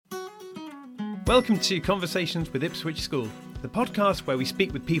Welcome to Conversations with Ipswich School, the podcast where we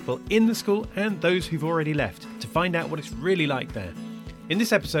speak with people in the school and those who've already left to find out what it's really like there. In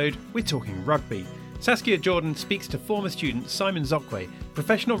this episode, we're talking rugby. Saskia Jordan speaks to former student Simon Zokwe,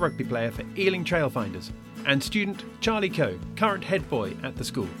 professional rugby player for Ealing Trailfinders, and student Charlie Coe, current head boy at the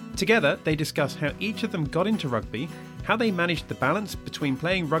school. Together, they discuss how each of them got into rugby, how they managed the balance between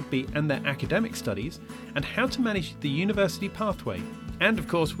playing rugby and their academic studies, and how to manage the university pathway. And of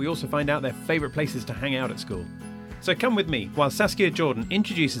course, we also find out their favourite places to hang out at school. So come with me while Saskia Jordan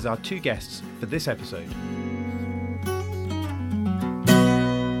introduces our two guests for this episode.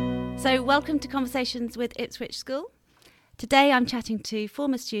 So welcome to Conversations with Ipswich School. Today I'm chatting to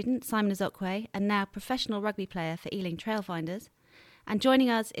former student Simon Zokwe and now professional rugby player for Ealing Trailfinders. And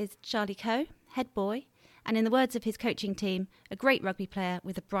joining us is Charlie Coe, head boy, and in the words of his coaching team, a great rugby player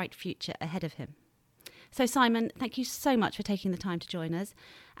with a bright future ahead of him. So Simon, thank you so much for taking the time to join us,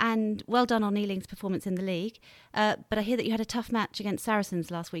 and well done on Ealing's performance in the league. But I hear that you had a tough match against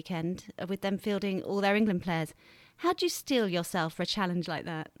Saracens last weekend, with them fielding all their England players. How do you steel yourself for a challenge like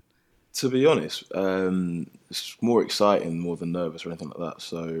that? To be honest, it's more exciting more than nervous or anything like that.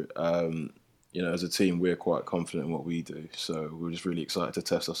 So, as a team, we're quite confident in what we do. So we're just really excited to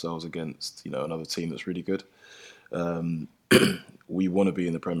test ourselves against, another team that's really good. We want to be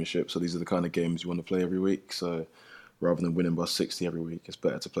in the Premiership, so these are the kind of games you want to play every week. So rather than winning by 60 every week, it's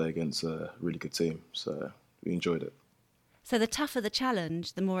better to play against a really good team. So we enjoyed it. So the tougher the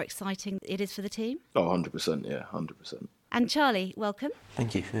challenge, the more exciting it is for the team? Oh, 100%, yeah, 100%. And Charlie, welcome.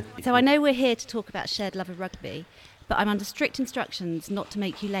 Thank you. So I know we're here to talk about shared love of rugby, but I'm under strict instructions not to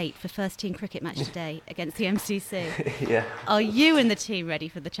make you late for first team cricket match today against the MCC. Yeah. Are you and the team ready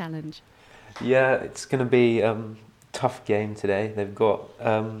for the challenge? Yeah, it's going to be a tough game today. They've got,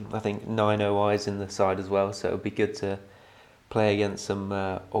 I think, 9 OIs in the side as well, so it'll be good to play against some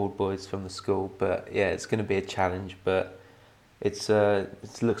old boys from the school. But yeah, it's going to be a challenge, but it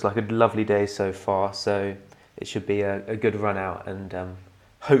looks like a lovely day so far, so it should be a good run out, and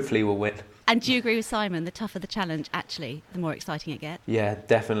hopefully we'll win. And do you agree with Simon, the tougher the challenge, actually, the more exciting it gets? Yeah,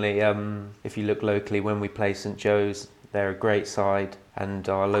 definitely. If you look locally, when we play St Joe's, they're a great side and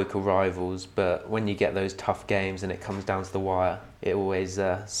our local rivals, but when you get those tough games and it comes down to the wire, it always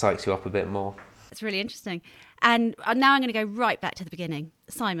psychs you up a bit more. It's really interesting. And now I'm going to go right back to the beginning.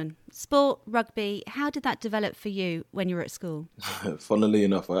 Simon, sport, rugby, how did that develop for you when you were at school? Funnily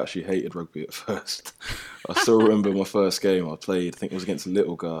enough, I actually hated rugby at first. I still remember my first game I played, I think it was against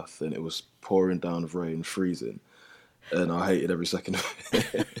Littlegarth, and it was pouring down with rain, freezing, and I hated every second of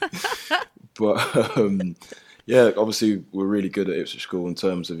it. But yeah, obviously we're really good at Ipswich School in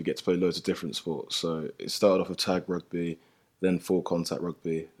terms of you get to play loads of different sports. So it started off with tag rugby, then full contact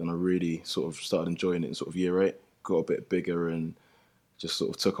rugby. Then I really sort of started enjoying it in sort of year 8, got a bit bigger and just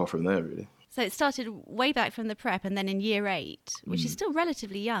sort of took off from there, really. So it started way back from the prep and then in year 8, which is still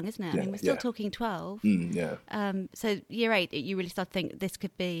relatively young, isn't it? Yeah, I mean, we're still talking 12. Yeah. So year 8, you really started to think this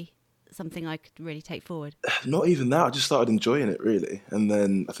could be something I could really take forward. Not even that, I just started enjoying it, really. And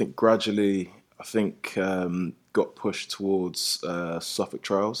then I think gradually, got pushed towards Suffolk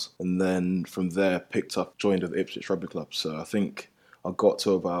Trials, and then from there joined with the Ipswich Rugby Club. So I think I got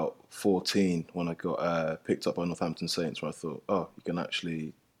to about 14 when I got picked up by Northampton Saints, where I thought, oh, you can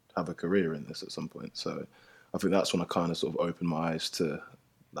actually have a career in this at some point. So I think that's when I kind of sort of opened my eyes to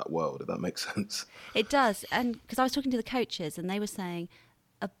that world, if that makes sense. It does, and because I was talking to the coaches and they were saying,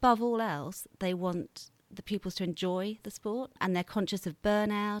 above all else, they want the pupils to enjoy the sport, and they're conscious of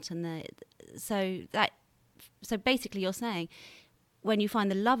burnout, and so basically you're saying when you find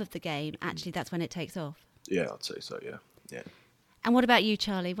the love of the game, actually that's when it takes off. Yeah, I'd say so, yeah. And what about you,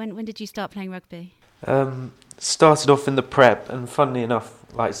 Charlie? When did you start playing rugby? Started off in the prep, and funnily enough,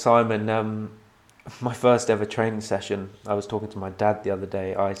 like Simon, my first ever training session, I was talking to my dad the other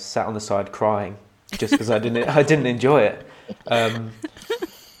day, I sat on the side crying just because I didn't enjoy it.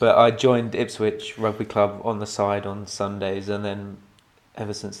 But I joined Ipswich Rugby Club on the side on Sundays, and then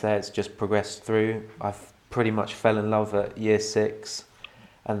ever since there it's just progressed through. I've pretty much fell in love at year 6,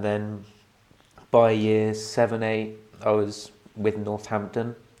 and then by year 7, 8 I was with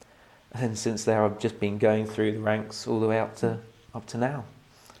Northampton, and then since there I've just been going through the ranks all the way up to now.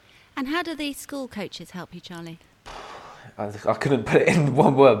 And how do the school coaches help you, Charlie? I couldn't put it in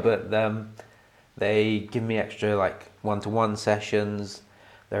one word, but they give me extra one-to-one sessions.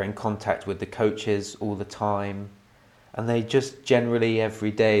 They're in contact with the coaches all the time, and they just generally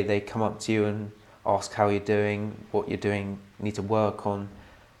every day they come up to you and ask how you're doing, what you're doing, need to work on,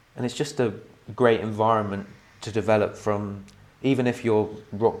 and it's just a great environment to develop from. Even if you're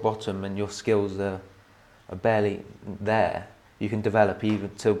rock bottom and your skills are barely there, you can develop even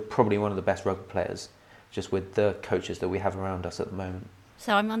to probably one of the best rugby players, just with the coaches that we have around us at the moment.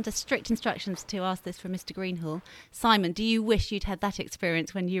 So I'm under strict instructions to ask this from Mr. Greenhall. Simon, do you wish you'd had that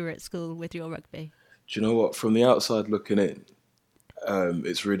experience when you were at school with your rugby? Do you know what? From the outside looking in,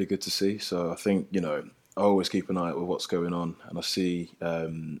 it's really good to see. So I think, I always keep an eye out with what's going on, and I see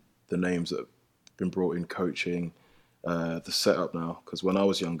the names that have been brought in coaching, the setup now. Because when I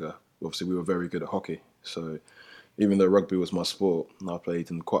was younger, obviously we were very good at hockey. So even though rugby was my sport, I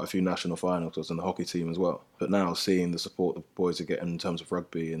played in quite a few national finals. I was in the hockey team as well. But now seeing the support the boys are getting in terms of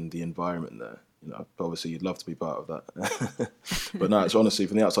rugby and the environment there, obviously you'd love to be part of that. But no, it's honestly,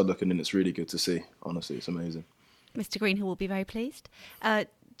 from the outside looking in, it's really good to see. Honestly, it's amazing. Mr. Greenhall will be very pleased.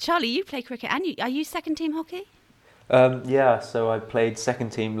 Charlie, you play cricket, and are you second team hockey? Yeah, so I played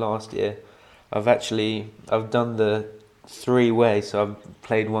second team last year. I've done the 3-way, so I've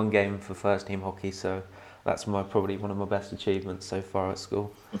played one game for first team hockey, so that's probably one of my best achievements so far at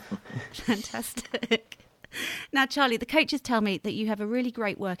school. Fantastic. Now, Charlie, the coaches tell me that you have a really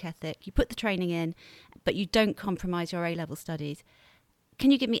great work ethic. You put the training in, but you don't compromise your A-level studies.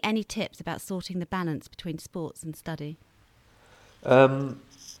 Can you give me any tips about sorting the balance between sports and study?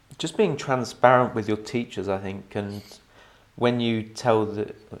 Just being transparent with your teachers, I think, and when you talk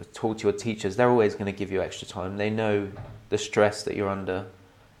to your teachers, they're always going to give you extra time. They know the stress that you're under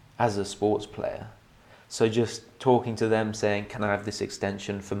as a sports player. So just talking to them, saying, can I have this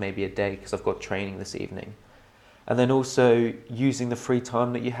extension for maybe a day because I've got training this evening? And then also using the free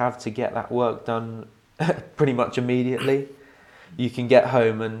time that you have to get that work done pretty much immediately. You can get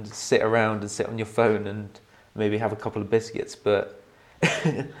home and sit around and sit on your phone and maybe have a couple of biscuits, but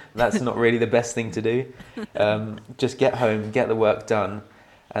that's not really the best thing to do. Just get home, get the work done,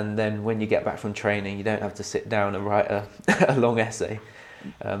 and then when you get back from training, you don't have to sit down and write a long essay.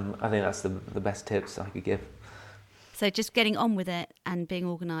 I think that's the best tips I could give. So just getting on with it and being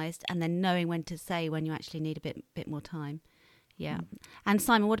organised, and then knowing when to say when you actually need a bit more time. Yeah. And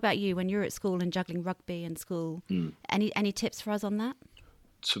Simon, what about you when you're at school and juggling rugby and school? Any tips for us on that?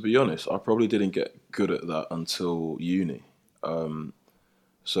 To be honest, I probably didn't get good at that until uni.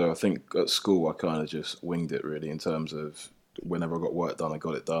 So I think at school I kind of just winged it really in terms of whenever I got work done, I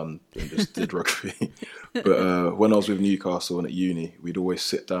got it done and just did rugby. But when I was with Newcastle and at uni, we'd always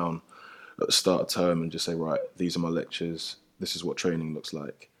sit down at the start of term and just say, right, these are my lectures, this is what training looks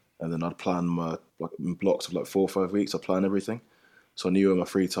like. And then I'd plan my, in blocks of 4 or 5 weeks, I'd plan everything. So I knew where my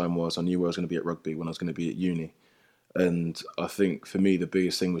free time was, I knew where I was going to be at rugby, when I was going to be at uni. And I think for me, the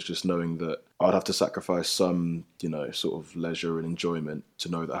biggest thing was just knowing that I'd have to sacrifice some, sort of leisure and enjoyment to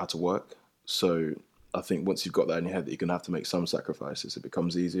know that I had to work. So I think once you've got that in your head that you're going to have to make some sacrifices, it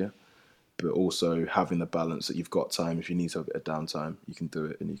becomes easier. But also having the balance that you've got time, if you need to have a bit of downtime, you can do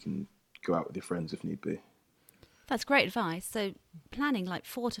it and you can go out with your friends if need be. That's great advice. So planning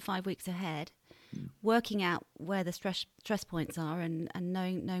 4 to 5 weeks ahead, working out where the stress points are and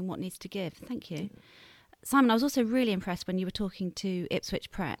knowing what needs to give. Thank you. Simon, I was also really impressed when you were talking to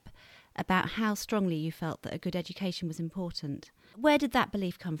Ipswich Prep about how strongly you felt that a good education was important. Where did that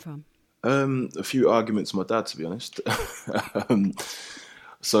belief come from? A few arguments with my dad, to be honest.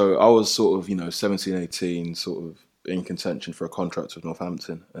 So I was sort of, 17, 18, sort of in contention for a contract with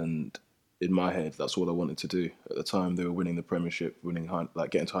Northampton. And in my head, that's all I wanted to do. At the time, they were winning the Premiership, getting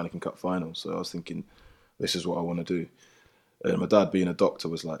to Heineken Cup finals. So I was thinking, this is what I want to do. And my dad, being a doctor,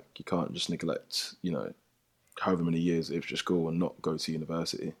 was like, you can't just neglect, however many years at Ipswich School and not go to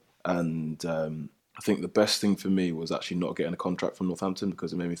university. And I think the best thing for me was actually not getting a contract from Northampton,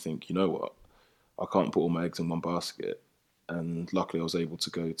 because it made me think, you know what, I can't put all my eggs in one basket. And luckily I was able to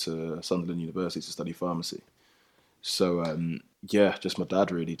go to Sunderland University to study pharmacy. So, just my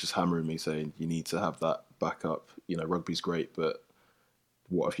dad really just hammering me saying, you need to have that backup. Rugby's great, but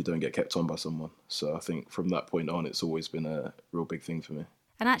what if you don't get kept on by someone? So I think from that point on, it's always been a real big thing for me.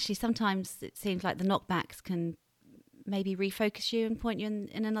 And actually, sometimes it seems like the knockbacks can maybe refocus you and point you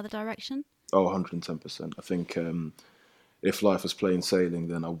in another direction. Oh, 110%. I think if life was plain sailing,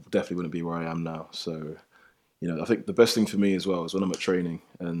 then I definitely wouldn't be where I am now. So, I think the best thing for me as well is when I'm at training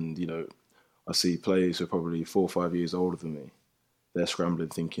and, I see players who are probably 4 or 5 years older than me. They're scrambling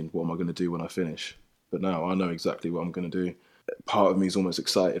thinking, what am I going to do when I finish? But now I know exactly what I'm going to do. Part of me is almost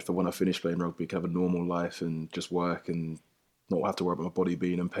excited for when I finish playing rugby, to have a normal life and just work and not have to worry about my body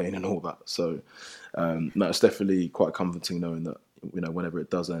being in pain and all that. So it's definitely quite comforting knowing that, whenever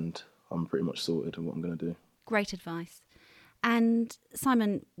it does end, I'm pretty much sorted in what I'm going to do. Great advice. And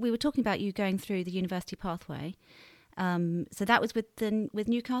Simon, we were talking about you going through the university pathway. So that was with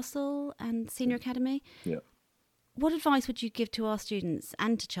Newcastle and Senior Academy. Yeah. What advice would you give to our students,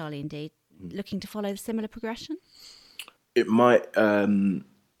 and to Charlie indeed, looking to follow a similar progression? it might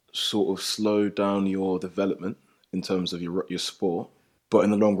sort of slow down your development in terms of your sport, but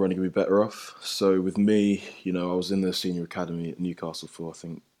in the long run, you're going to be better off. So with me, you know, I was in the senior academy at Newcastle for, I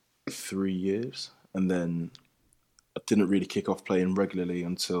think, 3 years. And then I didn't really kick off playing regularly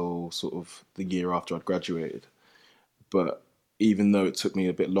until sort of the year after I'd graduated. But even though it took me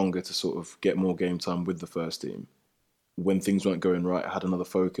a bit longer to sort of get more game time with the first team, when things weren't going right, I had another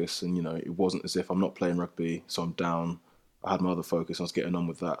focus. And, you know, it wasn't as if I'm not playing rugby, so I'm down. I had my other focus, I was getting on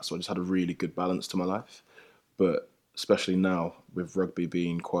with that. So I just had a really good balance to my life. But especially now, with rugby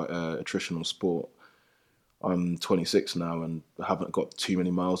being quite a attritional sport, I'm 26 now and I haven't got too many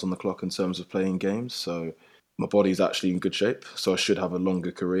miles on the clock in terms of playing games. So my body's actually in good shape. So I should have a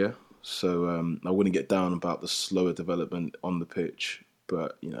longer career. So I wouldn't get down about the slower development on the pitch.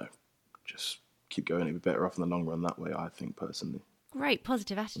 But, you know, just keep going. It'd be better off in the long run that way, I think, personally. Great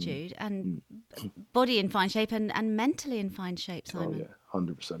positive attitude and body in fine shape and mentally in fine shape, Simon. Oh, yeah,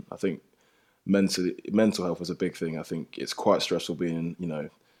 100%. I think mental health is a big thing. I think it's quite stressful being, you know,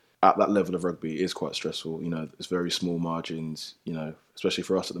 at that level of rugby. It is quite stressful. You know, it's very small margins, you know, especially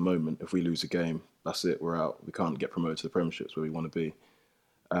for us at the moment. If we lose a game, that's it, we're out. We can't get promoted to the Premierships where we want to be.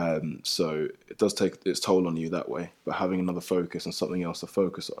 So it does take its toll on you that way. But having another focus and something else to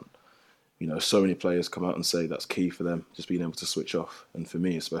focus on, you know, so many players come out and say that's key for them, just being able to switch off. And for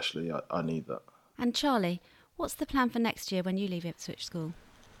me especially, I need that. And Charlie, what's the plan for next year when you leave Ipswich School?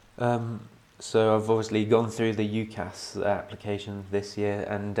 So I've obviously gone through the UCAS application this year,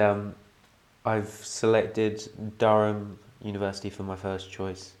 and I've selected Durham University for my first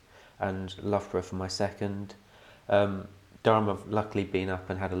choice and Loughborough for my second. Durham, I've luckily been up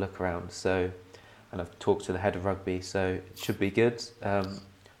and had a look around, and I've talked to the head of rugby, so it should be good.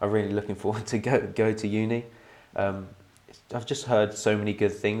 I'm really looking forward to go to uni. I've just heard so many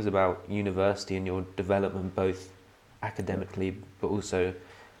good things about university and your development, both academically but also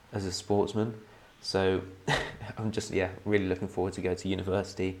as a sportsman. So I'm just really looking forward to go to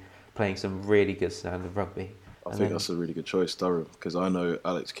university, playing some really good standard rugby. I think that's a really good choice, Durham, because I know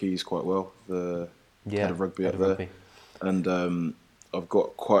Alex Keys quite well, the head of rugby up there. And I've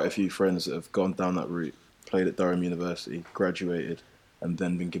got quite a few friends that have gone down that route, played at Durham University, graduated, and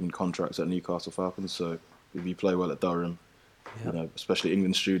then been given contracts at Newcastle Falcons. So if you play well at Durham, you know, especially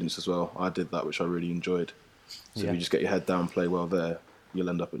England students as well, I did that, which I really enjoyed. So if you just get your head down, play well there, you'll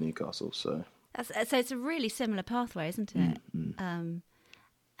end up at Newcastle. So it's a really similar pathway, isn't it?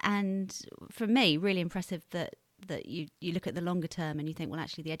 And for me, really impressive that you look at the longer term and you think, well,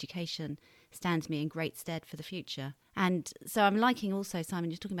 actually, the education stands me in great stead for the future. And so I'm liking also, Simon,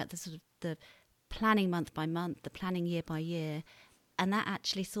 you're talking about the sort of the planning month by month, the planning year by year, and that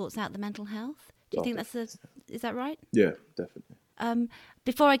actually sorts out the mental health. Do you think is that right? Yeah, definitely.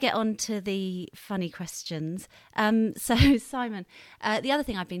 Before I get on to the funny questions, so Simon, the other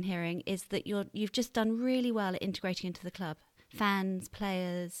thing I've been hearing is that you've just done really well at integrating into the club. Fans,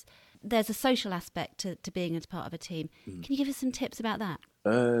 players, there's a social aspect to being as part of a team. Can you give us some tips about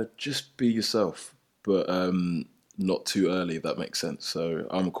that? Just be yourself, but not too early, if that makes sense. So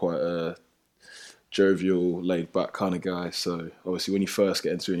I'm quite a jovial, laid-back kind of guy. So obviously when you first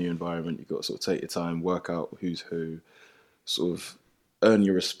get into a new environment, you've got to sort of take your time, work out who's who, sort of earn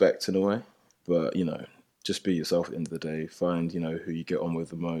your respect in a way. But, you know, just be yourself at the end of the day. Find, you know, who you get on with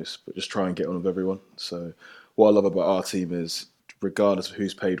the most, but just try and get on with everyone. So what I love about our team is, regardless of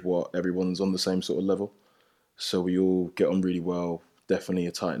who's paid what, everyone's on the same sort of level. So we all get on really well. Definitely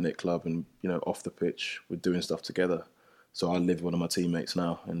a tight-knit club, and, you know, off the pitch, we're doing stuff together. So I live with one of my teammates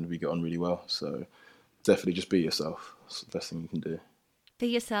now, and we get on really well. So definitely just be yourself. That's the best thing you can do. Be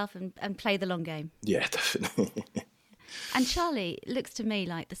yourself and play the long game. Yeah, definitely. And Charlie, looks to me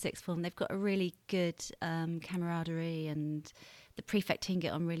like the sixth form, they've got a really good camaraderie, and the prefect team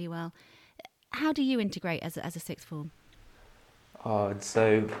get on really well. How do you integrate as a sixth form?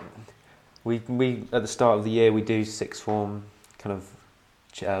 So we at the start of the year we do sixth form kind of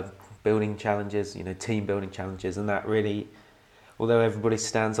building challenges, you know, team building challenges, and that really, although everybody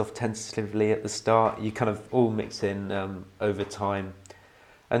stands off tentatively at the start, you kind of all mix in over time,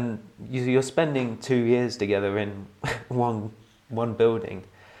 and you're spending 2 years together in one building,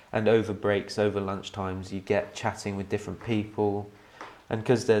 and over breaks, over lunch times, you get chatting with different people, and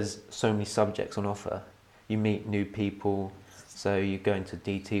because there's so many subjects on offer, you meet new people. So you go into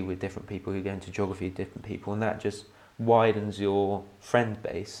DT with different people, you go into geography with different people, and that just widens your friend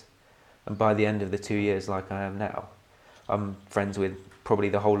base. And by the end of the 2 years, like I am now, I'm friends with probably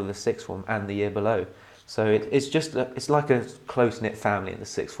the whole of the sixth form and the year below. So it's like a close-knit family in the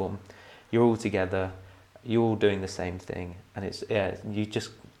sixth form. You're all together, you're all doing the same thing, and you just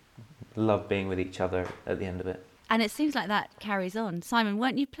love being with each other at the end of it. And it seems like that carries on. Simon,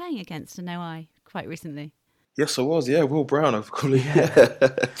 weren't you playing against an OI quite recently? Yes, I was. Yeah, Will Brown. I've probably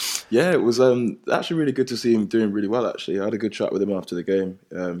yeah. It was actually really good to see him doing really well. Actually, I had a good chat with him after the game.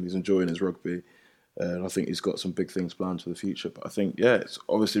 He's enjoying his rugby, and I think he's got some big things planned for the future. But I think it's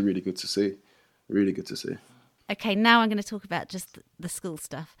obviously really good to see. Really good to see. Okay, now I'm going to talk about just the school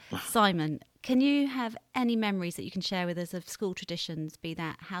stuff. Simon, can you have any memories that you can share with us of school traditions, be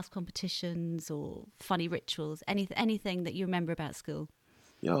that house competitions or funny rituals, anything that you remember about school?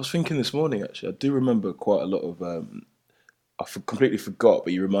 Yeah, I was thinking this morning, actually. I do remember quite a lot of... completely forgot,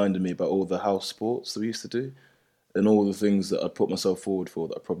 but you reminded me about all the house sports that we used to do and all the things that I'd put myself forward for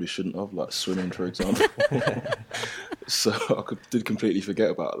that I probably shouldn't have, like swimming, for example. So I did completely forget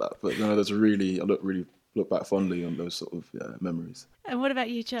about that. But no, I look back fondly on those sort of memories. And what about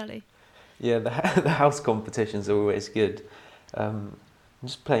you, Charlie? Yeah, the house competitions are always good.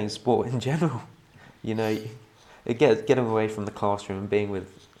 Just playing sport in general, getting away from the classroom and being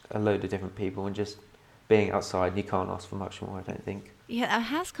with a load of different people and just being outside. You can't ask for much more, I don't think. Yeah, our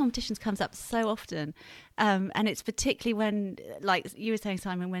house competitions comes up so often, and it's particularly when, like you were saying,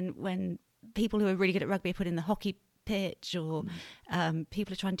 Simon, when people who are really good at rugby are put in the hockey pitch, or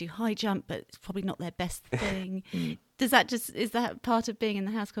people are trying to do high jump, but it's probably not their best thing. Is that part of being in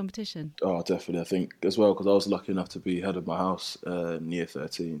the house competition? Oh, definitely. I think as well, because I was lucky enough to be head of my house in year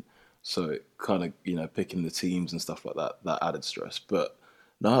 13. So it kind of, picking the teams and stuff like that added stress. But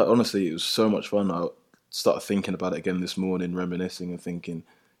no, honestly, it was so much fun. I started thinking about it again this morning, reminiscing and thinking,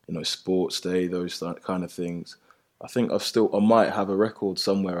 sports day, those kind of things. I think I might have a record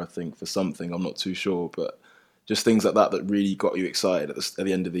somewhere, I think, for something. I'm not too sure, but just things like that really got you excited at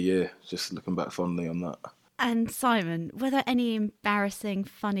the end of the year, just looking back fondly on that. And Simon, were there any embarrassing,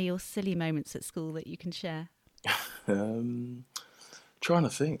 funny or silly moments at school that you can share? Trying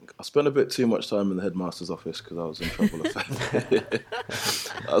to think. I spent a bit too much time in the headmaster's office because I was in trouble.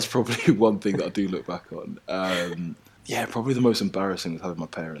 That's probably one thing that I do look back on. Probably the most embarrassing was having my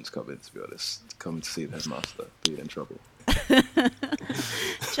parents come in, to be honest, come to see the headmaster being in trouble.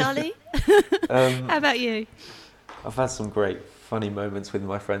 Charlie? How about you? I've had some great funny moments with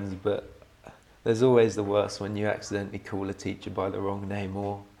my friends, but there's always the worst when you accidentally call a teacher by the wrong name,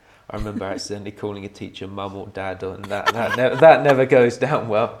 or I remember accidentally calling a teacher mum or dad, and that never goes down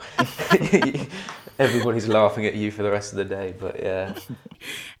well. Everybody's laughing at you for the rest of the day, but yeah.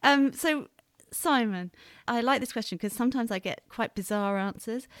 So, Simon, I like this question because sometimes I get quite bizarre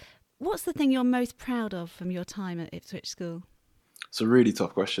answers. What's the thing you're most proud of from your time at Ipswich School? It's a really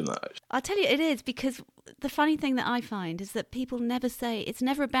tough question, that, actually. I'll tell you, it is, because the funny thing that I find is that people never say, it's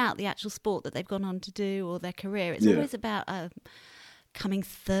never about the actual sport that they've gone on to do or their career. It's always about coming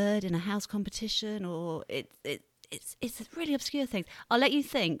third in a house competition, or it's really obscure things. I'll let you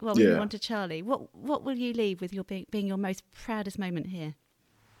think while we move on to Charlie. What will you leave with your being your most proudest moment here?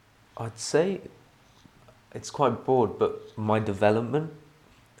 I'd say it's quite broad, but my development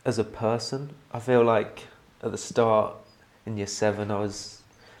as a person. I feel like at the start in year 7, I was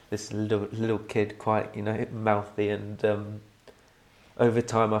this little kid, quite mouthy, and over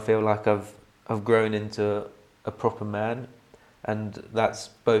time I feel like I've grown into a proper man, and that's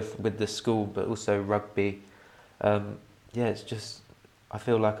both with the school but also rugby. It's just I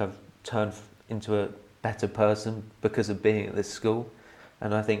feel like I've turned into a better person because of being at this school,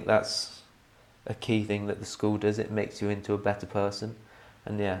 and I think that's a key thing that the school does. It makes you into a better person,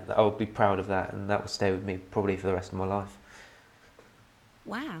 and I will be proud of that, and that will stay with me probably for the rest of my life.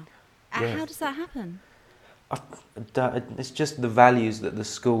 Wow. Yeah. How does that happen? It's just the values that the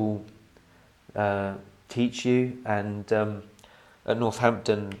school teach you, and at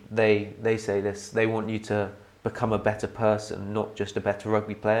Northampton they say this: they want you to become a better person, not just a better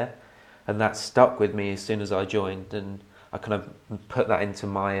rugby player, and that stuck with me as soon as I joined, and I kind of put that into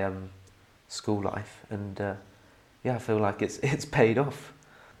my school life, and I feel like it's paid off.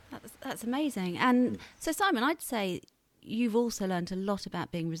 That's amazing. And so, Simon, I'd say you've also learned a lot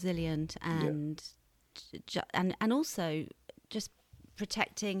about being resilient and also just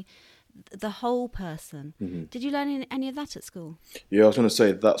protecting the whole person. Mm-hmm. Did you learn any of that at school? Yeah, I was going to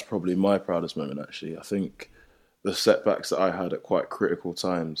say that's probably my proudest moment, actually. I think the setbacks that I had at quite critical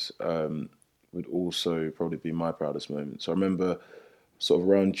times would also probably be my proudest moment. So I remember sort of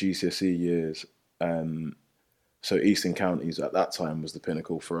around GCSE years, so Eastern Counties at that time was the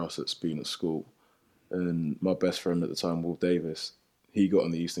pinnacle for us at being at school. And my best friend at the time, Will Davis, he got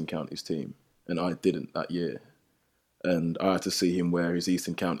on the Eastern Counties team, and I didn't that year. And I had to see him wear his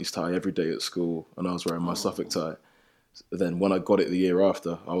Eastern Counties tie every day at school, and I was wearing my Suffolk tie. Then when I got it the year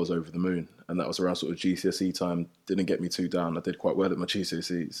after, I was over the moon. And that was around sort of GCSE time. Didn't get me too down. I did quite well at my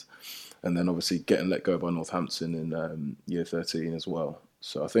GCSEs. And then obviously getting let go by Northampton in year 13 as well.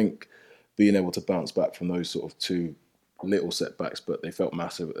 So I think being able to bounce back from those sort of two little setbacks, but they felt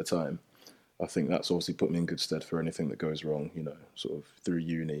massive at the time, I think that's obviously put me in good stead for anything that goes wrong, you know, sort of through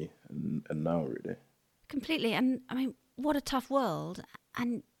uni and now, really. Completely. And I mean, what a tough world.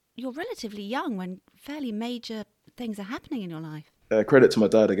 And you're relatively young when fairly major things are happening in your life. Credit to my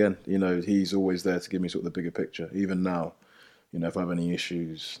dad again. You know, he's always there to give me sort of the bigger picture. Even now, you know, if I have any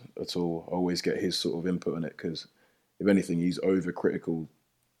issues at all, I always get his sort of input on it because, if anything, he's overcritical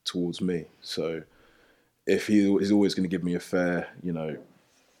towards me. So if he's always going to give me a fair, you know,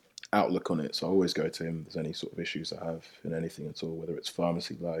 outlook on it. So I always go to him if there's any sort of issues I have in anything at all, whether it's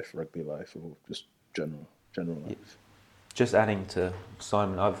pharmacy life, rugby life, or just general life. Just adding to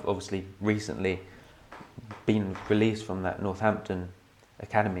Simon, I've obviously recently been released from that Northampton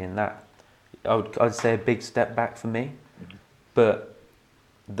academy, and that I'd say a big step back for me. Mm-hmm. But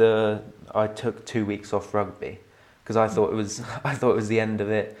I took 2 weeks off rugby because I thought it was the end of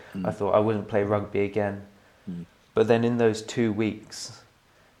it. Mm. I thought I wouldn't play rugby again. Mm. But then in those 2 weeks,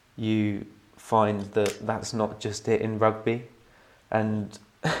 you find that that's not just it in rugby. And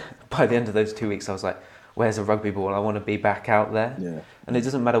by the end of those 2 weeks, I was like, where's a rugby ball? I want to be back out there. Yeah. And it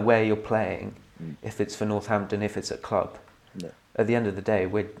doesn't matter where you're playing, if it's for Northampton, if it's at club. Yeah. At the end of the day,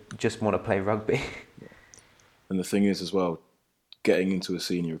 we just want to play rugby. Yeah. And the thing is as well, getting into a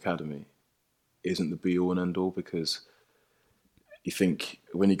senior academy isn't the be-all and end-all, because you think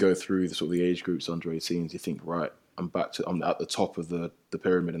when you go through the sort of the age groups under 18s, you think, right, I'm at the top of the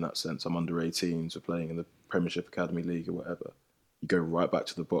pyramid in that sense. I'm under 18s, we're playing in the Premiership Academy League or whatever. You go right back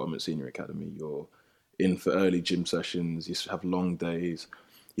to the bottom at senior academy. You're in for early gym sessions, you have long days,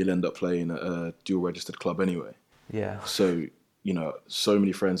 you'll end up playing at a dual registered club anyway. Yeah. So, you know, so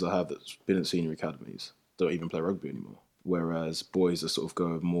many friends I have that's been at senior academies don't even play rugby anymore. Whereas boys that sort of go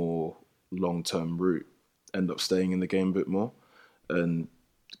a more long-term route end up staying in the game a bit more. And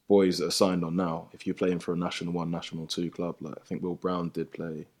boys that are signed on now, if you're playing for a National 1, National 2 club, like I think Will Brown did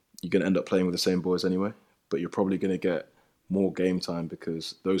play, you're going to end up playing with the same boys anyway, but you're probably going to get more game time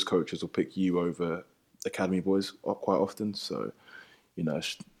because those coaches will pick you over academy boys quite often. So, you know,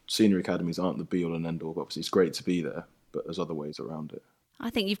 senior academies aren't the be-all and end-all, but obviously it's great to be there, but there's other ways around it. I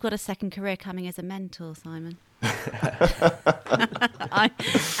think you've got a second career coming as a mentor, Simon.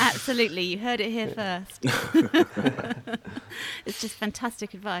 Absolutely, you heard it here first. It's just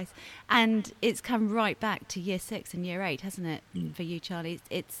fantastic advice. And it's come right back to year 6 and year 8, hasn't it, for you, Charlie?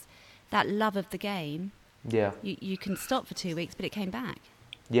 It's that love of the game. Yeah. You can stop for 2 weeks, but it came back.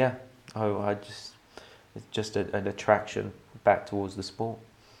 Yeah. It's just an attraction back towards the sport.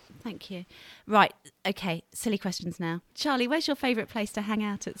 Thank you. Right, okay, silly questions now. Charlie, where's your favourite place to hang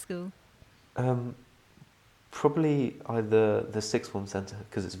out at school? Probably either the sixth form centre,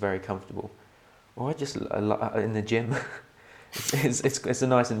 because it's very comfortable, or I just in the gym. It's a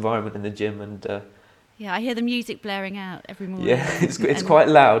nice environment in the gym, and yeah, I hear the music blaring out every morning. Yeah, it's quite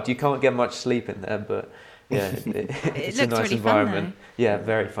loud. You can't get much sleep in there, but yeah, it's a nice really environment. Fun, yeah,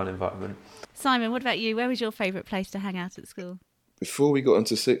 very fun environment. Simon, what about you? Where was your favourite place to hang out at school? Before we got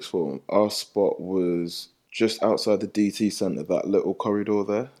into sixth form, our spot was just outside the DT centre, that little corridor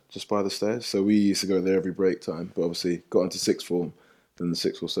there, just by the stairs. So we used to go there every break time, but obviously got into sixth form, then the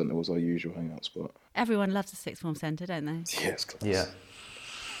sixth form centre was our usual hangout spot. Everyone loves the sixth form centre, don't they? Yes, class. Yeah.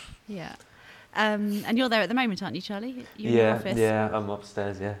 Yeah. And you're there at the moment, aren't you, Charlie? You're in your office. Yeah, I'm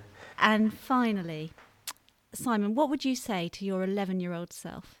upstairs, yeah. And finally, Simon, what would you say to your 11-year-old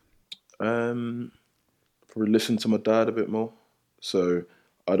self? Probably listen to my dad a bit more. So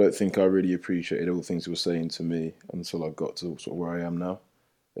I don't think I really appreciated all the things he was saying to me until I got to sort of where I am now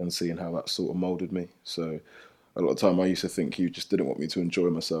and seeing how that sort of moulded me. So a lot of time I used to think he just didn't want me to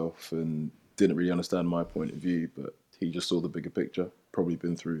enjoy myself and didn't really understand my point of view, but he just saw the bigger picture, probably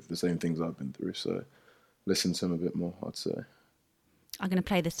been through the same things I've been through. So listen to him a bit more, I'd say. I'm going to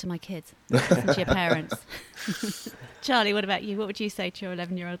play this to my kids, listen to your parents. Charlie, what about you? What would you say to your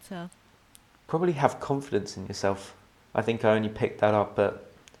 11-year-old self? Probably have confidence in yourself. I think I only picked that up at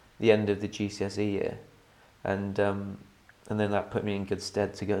the end of the GCSE year, and then that put me in good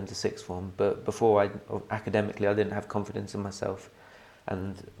stead to go into sixth form. But before, academically, I didn't have confidence in myself,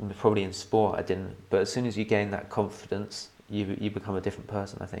 and probably in sport I didn't. But as soon as you gain that confidence, you become a different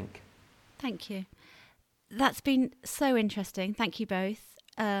person, I think. Thank you. That's been so interesting. Thank you both.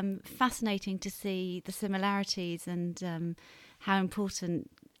 Fascinating to see the similarities and how important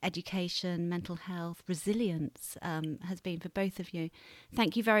education, mental health, resilience has been for both of you.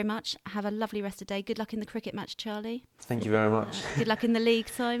 Thank you very much. Have a lovely rest of the day. Good luck in the cricket match, Charlie. Thank you very much. Good luck in the league,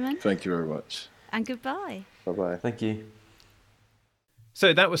 Simon. Thank you very much. And goodbye. Bye-bye. Thank you.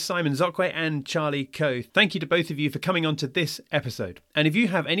 So that was Simon Zokwe and Charlie Coe. Thank you to both of you for coming on to this episode. And if you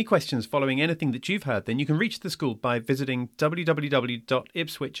have any questions following anything that you've heard, then you can reach the school by visiting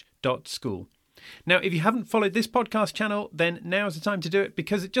www.ipswich.school. Now, if you haven't followed this podcast channel, then now's the time to do it,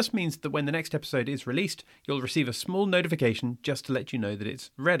 because it just means that when the next episode is released, you'll receive a small notification just to let you know that it's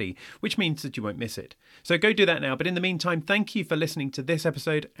ready, which means that you won't miss it. So go do that now. But in the meantime, thank you for listening to this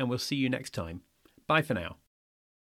episode, and we'll see you next time. Bye for now.